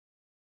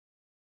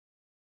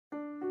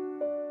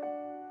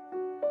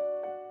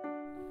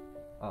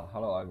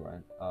Hello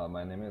everyone.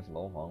 My name is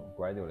Huang,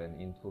 graduated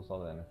in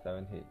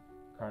 2017.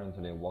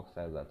 Currently works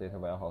as a data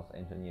warehouse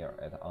engineer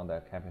at Alumni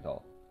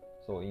Capital.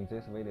 So in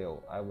this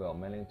video, I will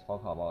mainly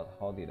talk about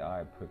how did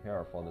I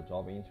prepare for the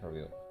job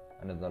interview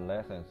and the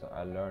lessons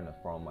I learned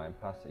from my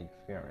past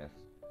experience.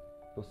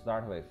 To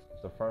start with,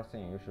 the first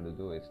thing you should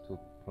do is to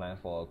plan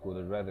for a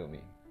good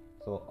resume.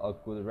 So a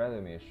good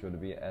resume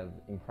should be as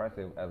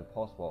impressive as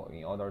possible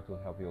in order to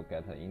help you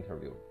get an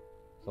interview.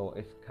 So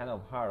it's kind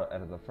of hard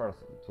at the first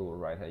to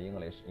write an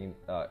English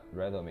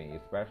resume,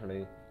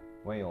 especially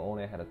when you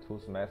only had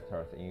 2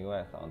 semesters in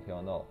US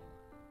until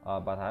now.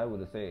 But I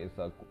would say it's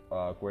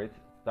a great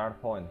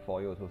start point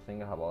for you to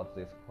think about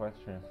these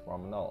questions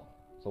from now.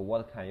 So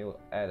what can you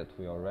add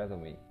to your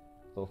resume?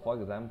 So for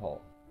example,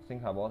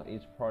 think about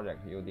each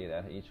project you did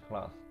at each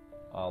class,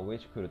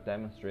 which could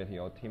demonstrate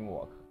your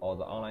teamwork, or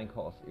the online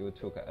course you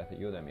took at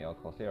Udemy or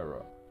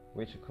Coursera,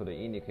 which could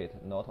indicate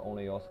not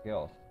only your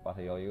skills but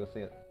your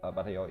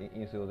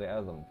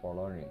enthusiasm for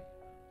learning.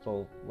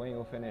 So when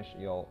you finish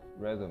your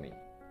resume,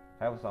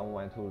 have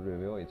someone to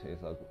review it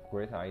is a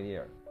great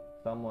idea.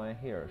 Someone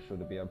here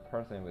should be a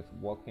person with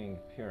working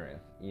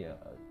experience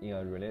in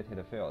a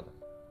related field.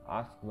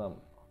 Ask them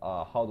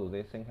how do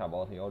they think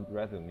about your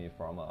resume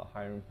from a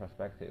hiring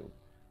perspective,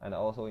 and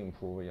also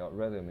improve your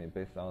resume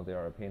based on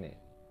their opinion.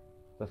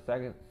 The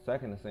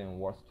second thing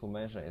worth to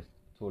mention is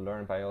to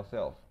learn by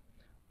yourself.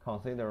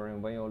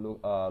 Considering when you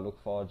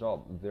look for a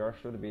job, there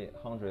should be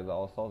hundreds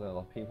or thousands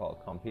of people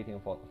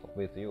competing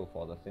with you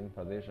for the same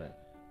position.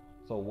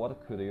 So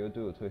what could you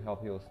do to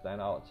help you stand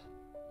out?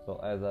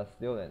 So as a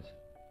student,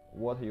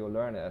 what you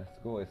learn at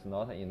school is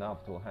not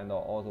enough to handle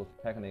all those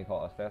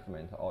technical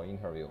assessment or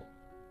interview.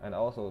 And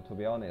also, to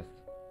be honest,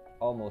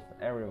 almost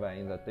everyone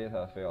in the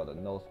data field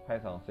knows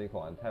Python,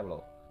 SQL, and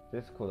Tableau.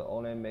 This could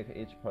only make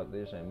each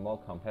position more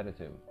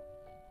competitive.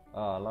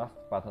 Last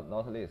but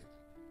not least,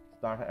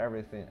 start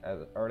everything as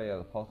early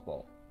as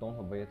possible.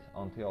 Don't wait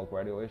until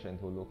graduation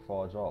to look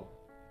for a job.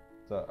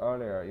 The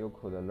earlier you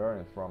could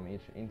learn from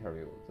each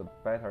interview, the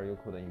better you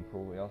could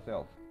improve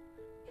yourself.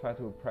 Try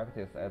to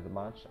practice as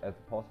much as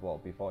possible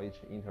before each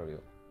interview.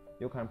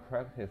 You can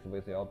practice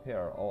with your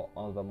peer or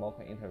on the mock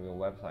interview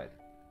website.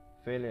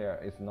 Failure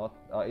is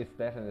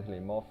definitely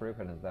more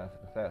frequent than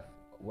success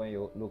when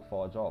you look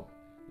for a job.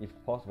 If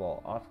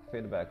possible, ask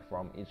feedback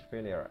from each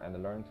failure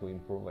and learn to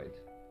improve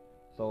it.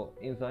 So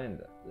in the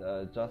end,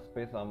 just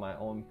based on my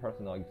own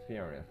personal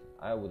experience,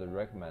 I would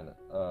recommend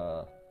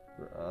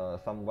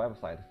some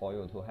website for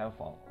you to have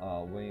fun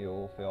when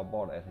you feel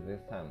bored at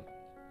this time.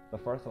 The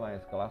first one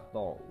is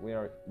Glassdoor,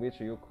 which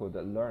you could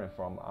learn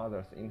from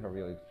others'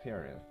 interview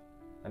experience.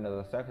 And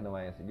the second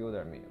one is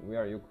Udemy,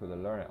 where you could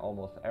learn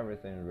almost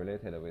everything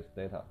related with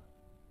data.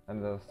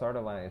 And the third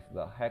one is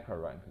the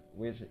HackerRank,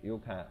 which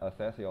you can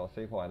assess your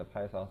SQL and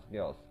Python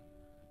skills.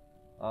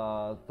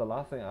 The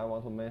last thing I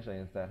want to mention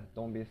is that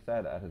don't be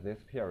sad at this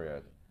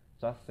period.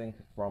 Just think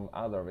from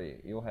other way.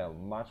 You have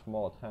much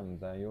more time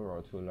than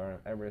usual to learn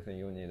everything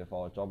you need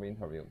for a job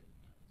interview.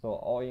 So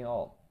all in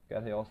all,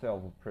 get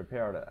yourself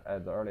prepared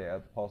as early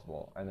as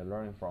possible and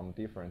learn from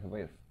different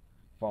ways.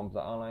 From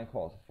the online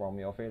course, from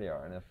your failure,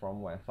 and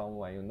from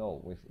someone you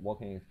know with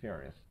working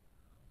experience.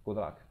 Good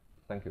luck.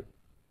 Thank you.